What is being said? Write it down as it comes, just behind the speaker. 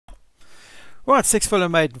Right, 6 Fuller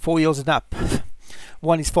Maiden, 4 years and up.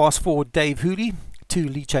 1 is Fast Forward Dave Hooley. 2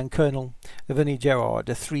 Lee Chan Colonel, Vinnie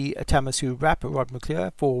Gerard. 3 Tamasu Rap, Rod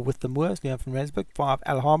McClure. 4 With the Moors, Leon from Rensburg. 5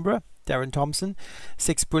 Alhambra, Darren Thompson.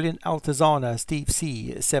 6 Brilliant Altazana, Steve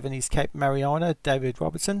C. 7 is Cape Mariana, David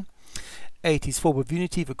Robertson. 8 is Form of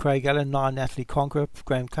Unity for Craig Allen. 9 Natalie Conqueror,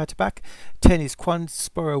 Graham Clatterback. 10 is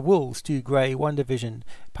Quansborough Wool, Stu Gray, 1 Division,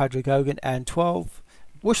 Patrick Hogan. And 12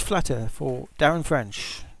 Whoosh Flutter for Darren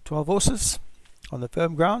French. 12 horses on the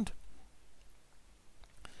firm ground.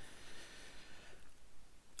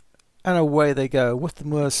 And away they go. With the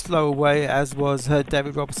Moors slow away, as was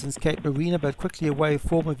David Robertson's Cape Marina, but quickly away.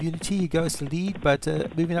 Form of Unity, he goes to lead, but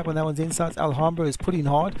moving up on that one's inside. Alhambra is putting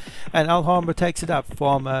hard, and Alhambra takes it up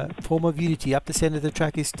from Form of Unity. Up the centre of the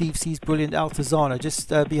track is Steve C's Brilliant Altazana. Just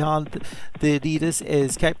behind the leaders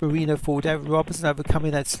is Cape Marina for David Robertson,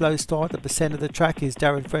 overcoming that slow start. At the centre of the track is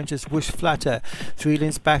Darren French's Whoosh Flutter. 3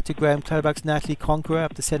 lengths back to Graham Clatterback's Natalie Conqueror.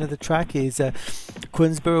 Up the centre of the track is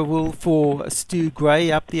Queensborough Wool for Stu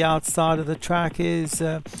Gray. Up the outside of the track is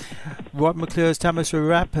Rod McClure's Thomas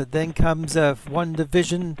Rap. Then comes 1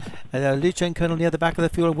 Division, Lich and Colonel near the back of the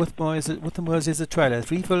field. With the Moors is a trailer.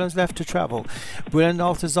 3 furlongs left to travel. Brilliant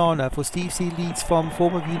Altazana for Steve C leads from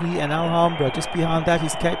Form of Unity and Alhambra. Just behind that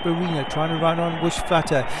is Cape Marina trying to run on Whoosh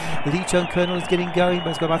Flutter. Lich and Colonel is getting going,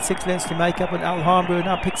 but it's got about 6 lengths to make up, and Alhambra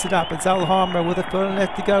now picks it up. It's Alhambra with a furlong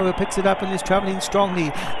left to go. It picks it up and is travelling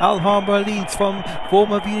strongly. Alhambra leads from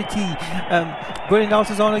Form of Unity. Brilliant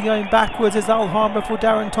Altazana going backwards as Alhambra for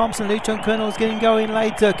Darren Thompson. Leach and Colonel is getting going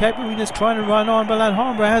later. Cape Marina's trying to run on, but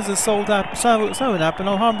Alhambra has a sold up, sewn up, and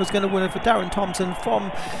Alhambra's going to win it for Darren Thompson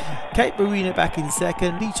from Cape Marina back in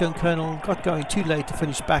second. Leach and Colonel got going too late to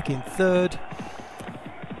finish back in third.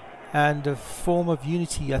 And a Form of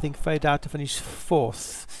Unity, I think, faded out to finish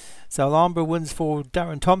fourth. So Alhambra wins for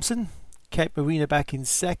Darren Thompson. Cape Marina back in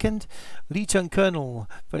second. Lee Chung Colonel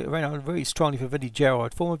ran on very strongly for Vinnie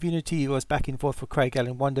Gerard. Form of Unity was back in fourth for Craig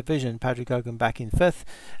Allen, 1 Division. Patrick Hogan back in fifth.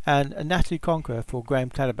 And Natalie Conqueror for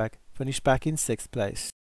Graham Clatterback finished back in sixth place.